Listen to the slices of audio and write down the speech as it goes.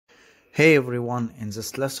Hey everyone, in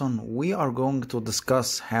this lesson we are going to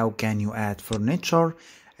discuss how can you add furniture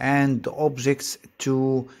and objects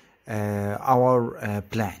to our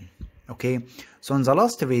plan. Okay, so in the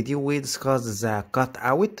last video we discussed the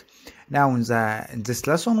cutout. Now in this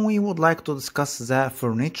lesson we would like to discuss the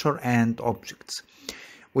furniture and objects,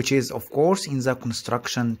 which is of course in the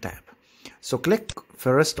construction tab. So click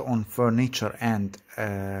first on furniture and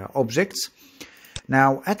objects.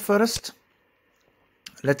 Now at first,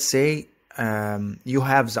 let's say you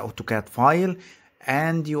have the AutoCAD file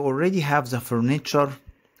and you already have the furniture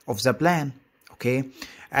of the plan, okay,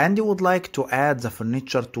 and you would like to add the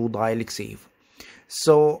furniture to Dialux Evo.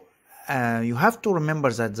 So you have to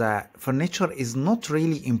remember that the furniture is not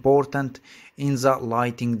really important in the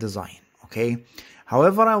lighting design, okay.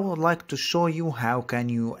 However, I would like to show you how can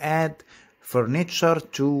you add furniture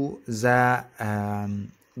to the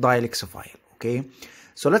Dialux file, okay.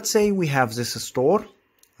 So let's say we have this store.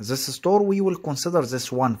 We will consider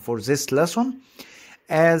this one for this lesson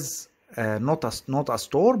as not a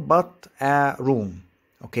store but a room,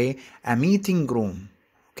 okay, a meeting room,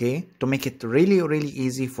 okay, to make it really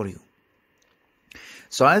easy for you.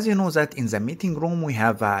 So as you know that in the meeting room we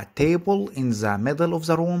have a table in the middle of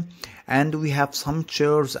the room and we have some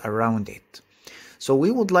chairs around it. So we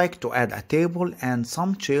would like to add a table and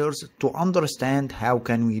some chairs to understand how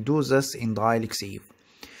can we do this in Dialux Evo.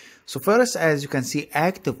 So first, as you can see,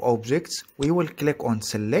 active objects, we will click on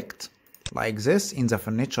select like this in the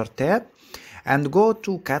furniture tab and go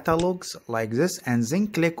to catalogs like this and then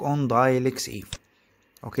click on Dialux Evo.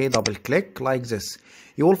 Okay, double click like this.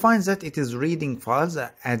 You will find that it is reading files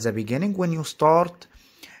at the beginning when you start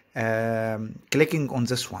clicking on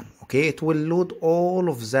this one. Okay, it will load all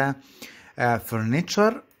of the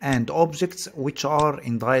furniture and objects which are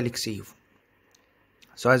in Dialux Evo.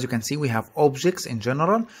 So as you can see, we have objects in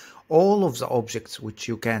general, all of the objects which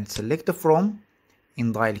you can select from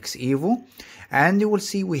in Dialux Evo, and you will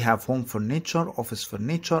see we have home furniture, office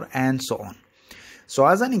furniture, and so on. So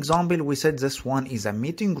as an example, we said this one is a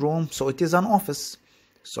meeting room, so it is an office.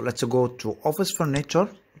 So let's go to office furniture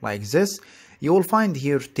like this. You will find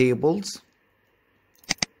here tables.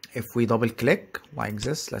 If we double click like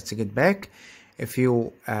this, let's get back. If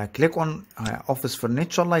you click on office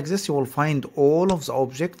furniture like this, you will find all of the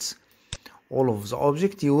objects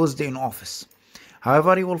used in office.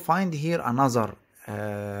 However, you will find here another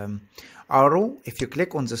arrow. If you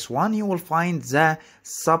click on this one, you will find the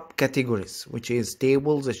subcategories, which is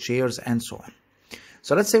tables, chairs, and so on.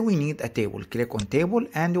 So let's say we need a table. Click on table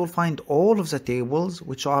and you will find all of the tables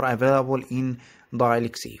which are available in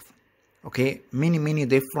Dialux Evo. Okay, many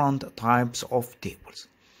different types of tables.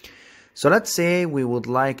 So let's say we would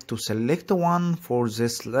like to select one for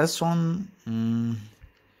this lesson.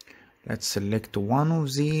 Let's select one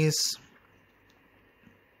of these.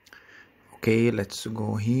 Okay, let's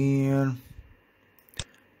go here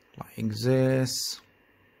like this.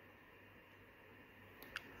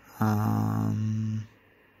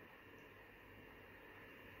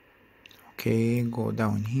 Okay, go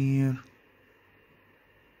down here.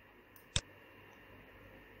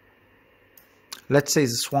 Let's say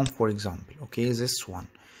this one, for example. Okay, this one.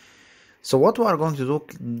 So what we are going to do,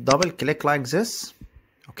 double click like this.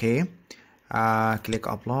 Okay, click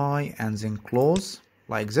apply and then close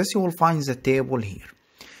like this. You will find the table here.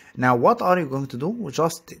 Now what are you going to do?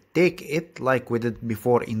 Just take it like we did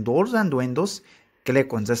before in doors and windows.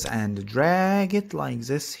 Click on this and drag it like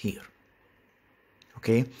this here.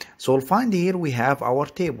 Okay, so we'll find here we have our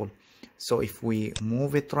table. So if we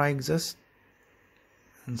move it like this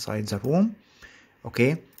inside the room,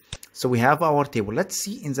 okay, so we have our table. Let's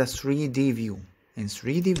see in the 3D view. In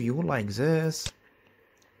 3D view like this,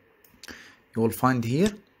 you will find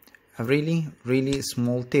here a really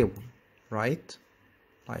small table, right?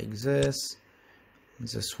 Like this.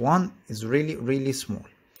 This one is really small.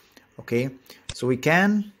 Okay, so we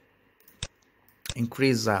can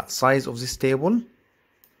increase the size of this table.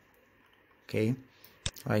 Okay,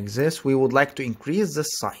 like this. We would like to increase the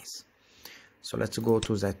size. So let's go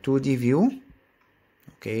to the 2D view.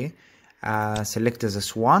 Okay, select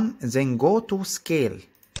this one, then go to scale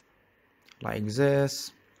like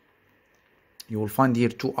this. You will find here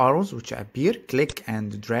two arrows which appear. Click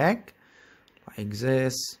and drag like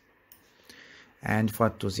this, and for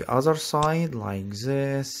to the other side like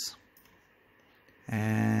this,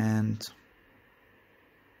 and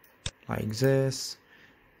like this,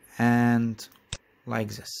 and like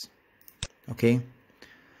this. Okay,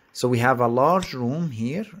 so we have a large room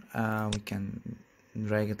here. We can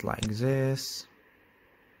drag it like this.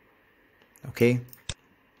 Okay,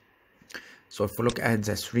 so if we look at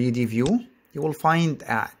the 3D view, you will find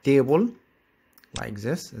a table like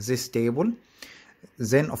this table.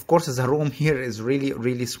 Then of course the room here is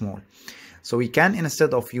really small, so we can,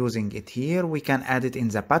 instead of using it here, we can add it in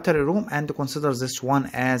the battery room and consider this one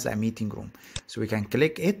as a meeting room. So we can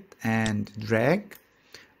click it and drag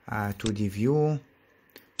to the view,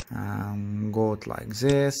 go it like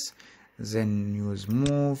this, then use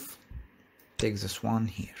move, take this one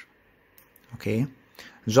here, okay,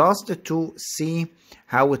 just to see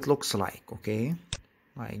how it looks like, okay,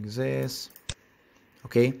 like this,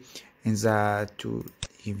 okay, in the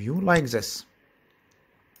 2D view like this.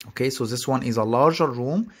 Okay, so this one is a larger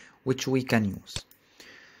room which we can use.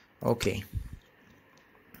 Okay,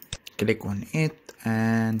 click on it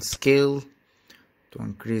and scale to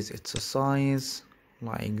increase its size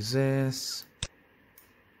like this,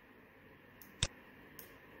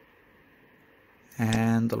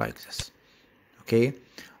 and like this. Okay,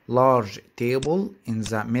 large table in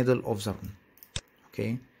the middle of the room.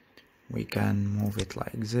 Okay, we can move it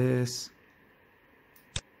like this.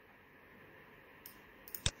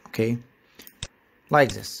 Okay,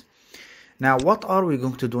 like this. Now what are we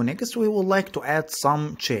going to do next? We would like to add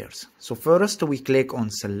some chairs. So first we click on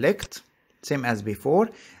select, same as before,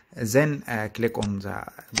 then click on the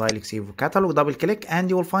Dialux Evo catalog, double click, and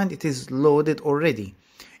you will find it is loaded already.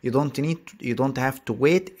 You don't have to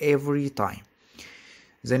wait every time.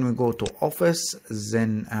 Then we go to office,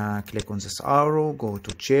 then click on this arrow, go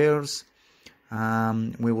to chairs.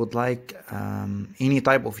 We would like any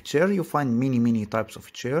type of chair. You find many types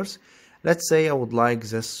of chairs. Let's say I would like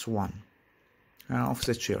this one,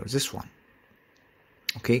 office chair, this one.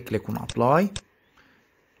 Okay, click on apply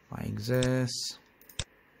like this.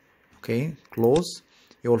 Okay, close.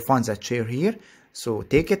 You will find that chair here, so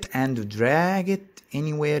take it and drag it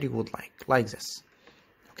anywhere you would like this.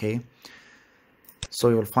 Okay, so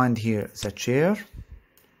you will find here the chair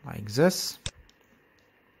like this.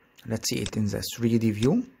 Let's see it in the 3D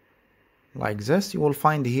view like this. You will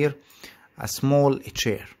find here a small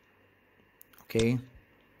chair. Okay,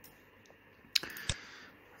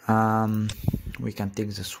 we can take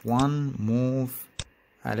this one, move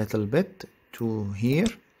a little bit to here.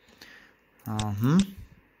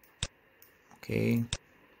 Okay,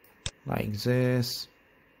 like this.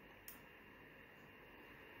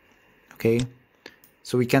 Okay,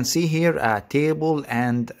 so we can see here a table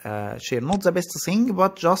and a chair. Not the best thing,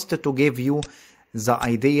 but just to give you the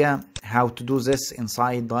idea how to do this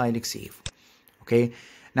inside Dialux Evo. Okay,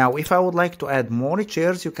 now if I would like to add more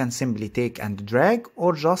chairs, you can simply take and drag,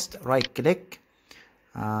 or just right click,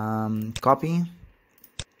 copy,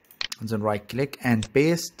 then right click and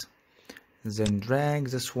paste, then drag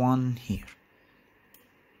this one here.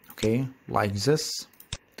 Okay, like this.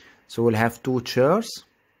 So we'll have 2 chairs.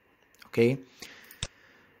 Okay,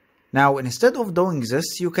 now instead of doing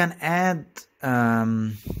this, you can add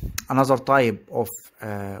another type of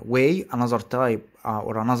way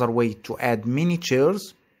to add many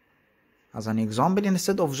chairs. As an example,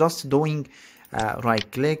 instead of just doing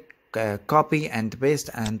right click, copy and paste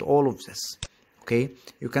and all of this, okay,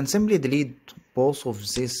 you can simply delete both of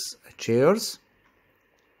these chairs,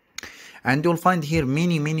 and you'll find here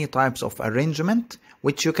many types of arrangement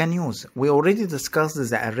which you can use. We already discussed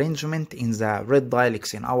the arrangement in the red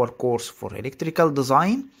Dialux in our course for electrical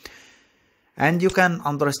design, and you can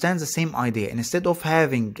understand the same idea. Instead of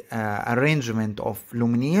having arrangement of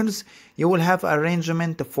luminaires, you will have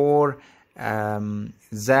arrangement for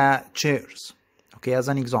the chairs. Okay, as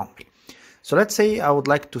an example, so let's say I would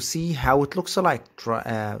like to see how it looks like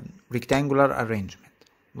rectangular arrangement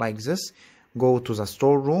like this. Go to the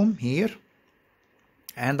storeroom here,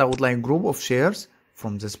 and I would like group of chairs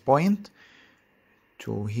from this point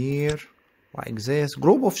to here like this,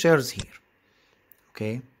 group of chairs here.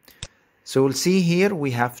 Okay, so we'll see here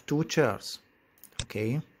we have 2 chairs.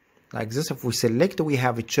 Okay, like this. If we select, we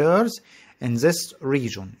have chairs in this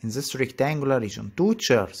region, in this rectangular region, 2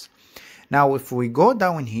 chairs. Now if we go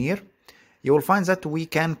down here, you will find that we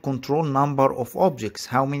can control number of objects,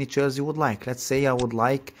 how many chairs you would like. Let's say I would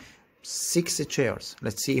like 6 chairs.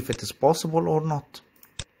 Let's see if it is possible or not.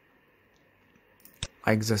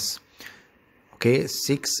 Like this. Okay,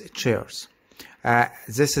 6 chairs.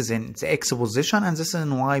 This is in the X position and this is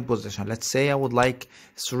in Y position. Let's say I would like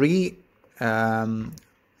 3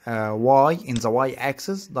 Y in the Y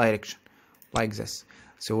axis direction like this.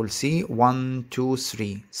 So we'll see 1 2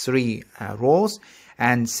 3 rows,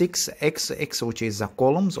 and 6 X, which is the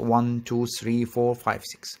columns, 1 2 3 4 5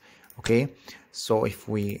 6. Okay, so if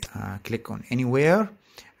we click on anywhere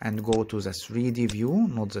and go to the 3D view,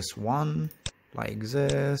 not this one, like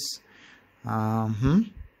this,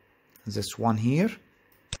 this one here,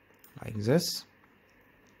 like this,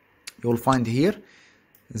 you'll find here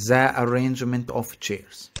the arrangement of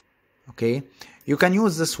chairs. Okay, you can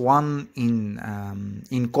use this one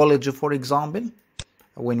in college, for example,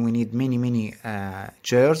 when we need many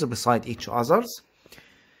chairs beside each others.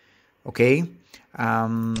 Okay,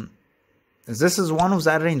 this is one of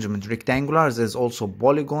the arrangements. Rectangular, there's also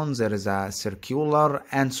polygons, there is a circular,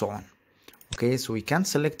 and so on. Okay, so we can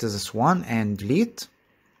select this one and delete.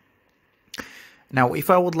 Now if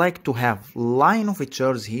I would like to have line of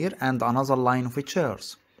chairs here and another line of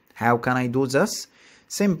chairs, how can I do this?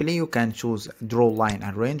 Simply you can choose draw line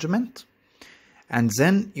arrangement, and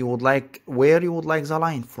then you would like where you would like the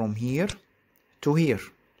line, from here to here,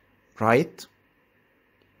 right?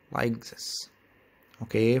 Like this.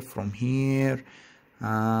 Okay, from here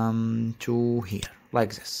to here,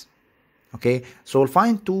 like this. Okay, so we'll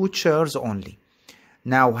find 2 chairs only.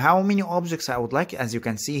 Now how many objects I would like? As you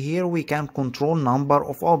can see here, we can control number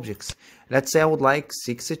of objects. Let's say I would like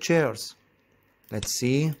 6 chairs. Let's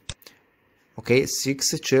see. Okay,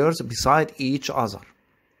 6 chairs beside each other.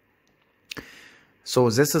 So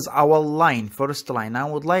this is our line, first line. I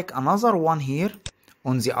would like another one here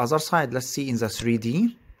on the other side. Let's see in the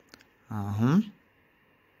 3D.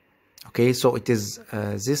 Okay, so it is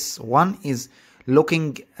this one is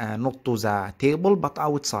looking not to the table but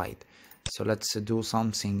outside. So let's do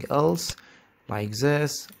something else like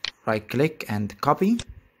this. Right click and copy,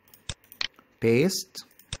 paste,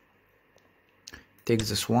 take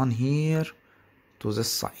this one here to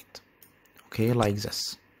this side. Okay, like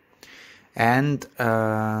this, and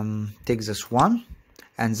take this one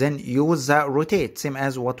and then use the rotate, same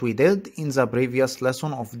as what we did in the previous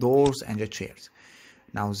lesson of doors and the chairs.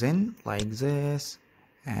 Now then, like this,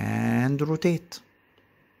 and rotate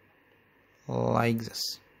like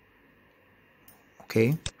this.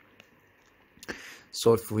 Okay,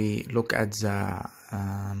 so if we look at the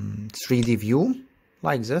 3D view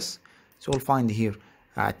like this, so we'll find here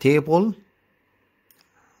a table,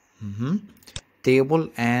 table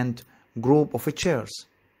and group of chairs,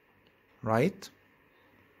 right?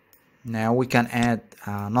 Now we can add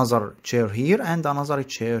another chair here and another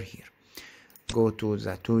chair here. Go to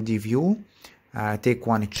the 2D view, take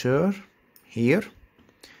one chair here,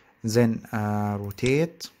 then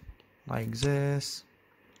rotate like this.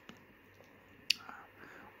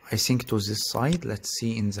 I think to this side. Let's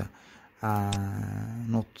see in the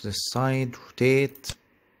not this side. Rotate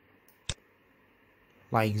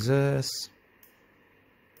like this,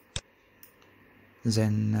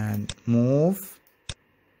 then move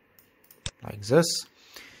like this.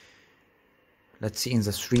 Let's see in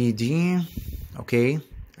the 3D. Okay,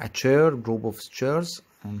 a chair, group of chairs.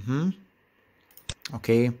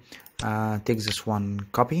 Okay, take this one,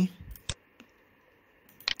 copy,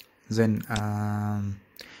 then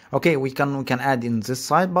okay, we can add in this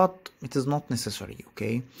side, but it is not necessary.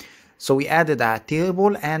 Okay, so we added a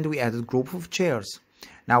table and we added group of chairs.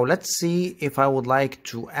 Now let's see if I would like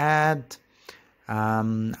to add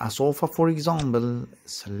a sofa, for example.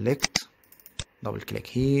 Select, double click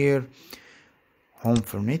here, home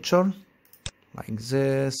furniture like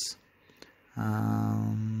this,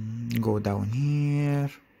 go down here.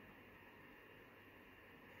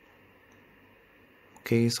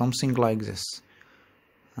 Okay, something like this,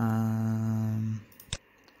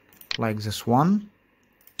 like this one.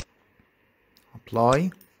 Apply,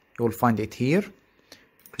 you will find it here.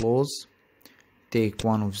 Close, take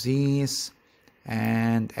one of these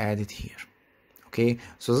and add it here. Okay,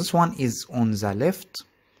 so this one is on the left.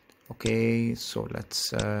 Okay, so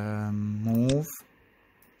let's move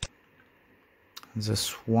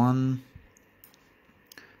this one.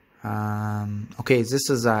 Okay, this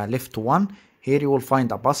is a left one. Here you will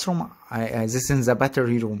find a bathroom. This is the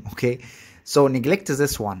battery room. Okay, so neglect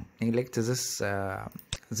this one. Neglect this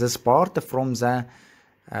this part from the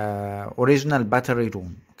original battery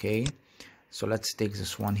room. Okay, so let's take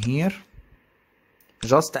this one here.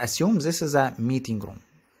 Just assume this is a meeting room.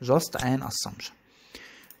 Just an assumption.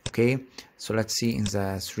 Okay, so let's see in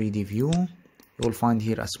the 3D view. You will find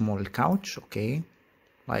here a small couch. Okay,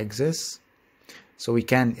 like this. So we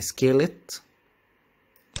can scale it.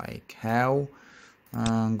 Like how?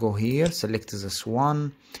 Go here, select this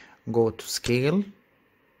one, go to scale,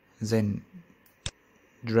 then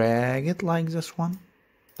drag it like this one,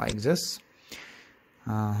 like this.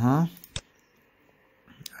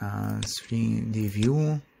 3D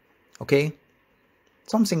view. Okay,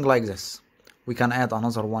 something like this. We can add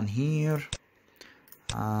another one here.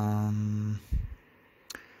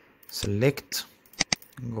 Select,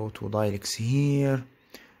 go to Dialux here,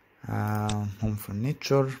 home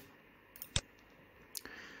furniture,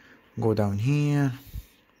 go down here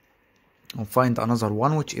and find another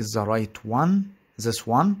one which is the right one, this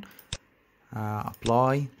one.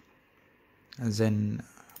 apply, and then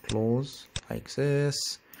close like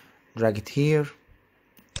this, drag it here,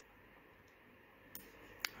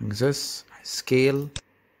 like this, scale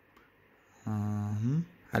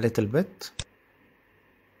a little bit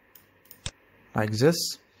like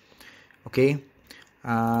this. Okay,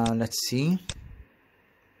 let's see.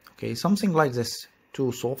 Okay, something like this,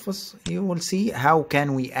 two sofas. You will see how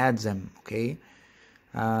can we add them. Okay,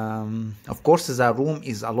 of course the room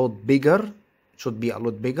is a lot bigger, should be a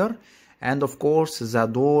lot bigger, and of course the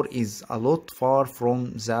door is a lot far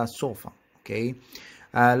from the sofa. Okay,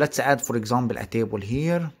 let's add, for example, a table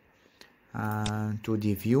here.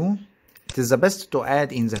 2D view. It is the best to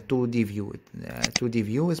add in the 2D view. 2D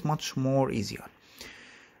view is much more easier.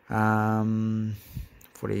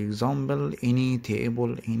 For example, any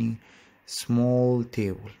table, any small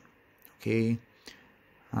table. Okay,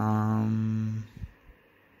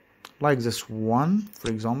 like this one, for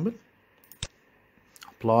example.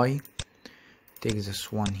 Apply, take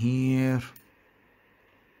this one here.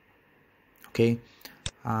 Okay,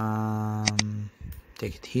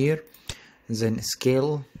 take it here, then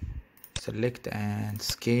scale, select and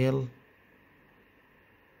scale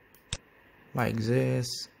like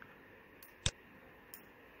this.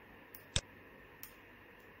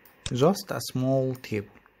 Just a small table.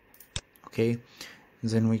 Okay,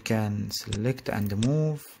 then we can select and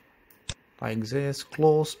move like this,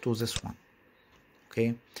 close to this one.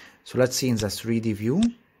 Okay, so let's see in the 3D view,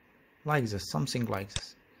 like this, something like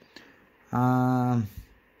this.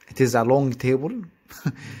 It is a long table.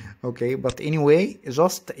 Okay, but anyway,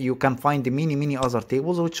 just you can find many other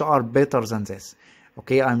tables which are better than this.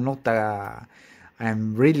 Okay,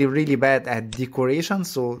 I'm really bad at decoration,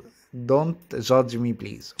 so don't judge me,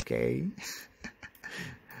 please. Okay.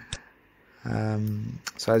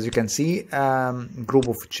 So as you can see, group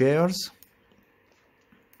of chairs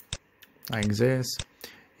like this.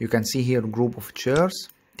 You can see here group of chairs,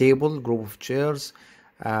 table, group of chairs,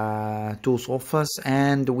 two sofas,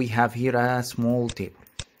 and we have here a small table.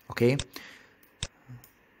 Okay,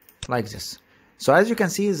 like this. So as you can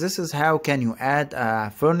see, this is how can you add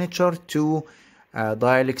furniture to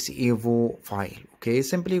Dialux Evo file. Okay,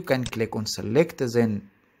 simply you can click on select, then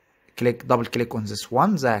double click on this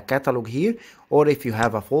one, the catalog here, or if you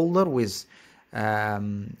have a folder with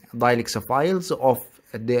Dialux files of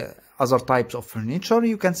the other types of furniture,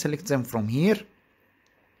 you can select them from here.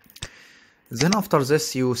 Then after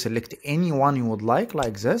this, you select any one you would like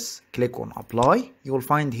this, click on apply. You will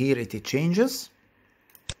find here it changes.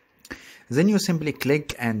 Then you simply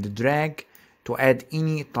click and drag to add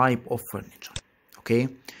any type of furniture. Okay,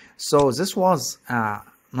 so this was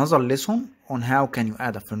another lesson on how can you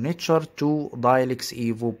add a furniture to Dialux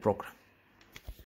Evo program.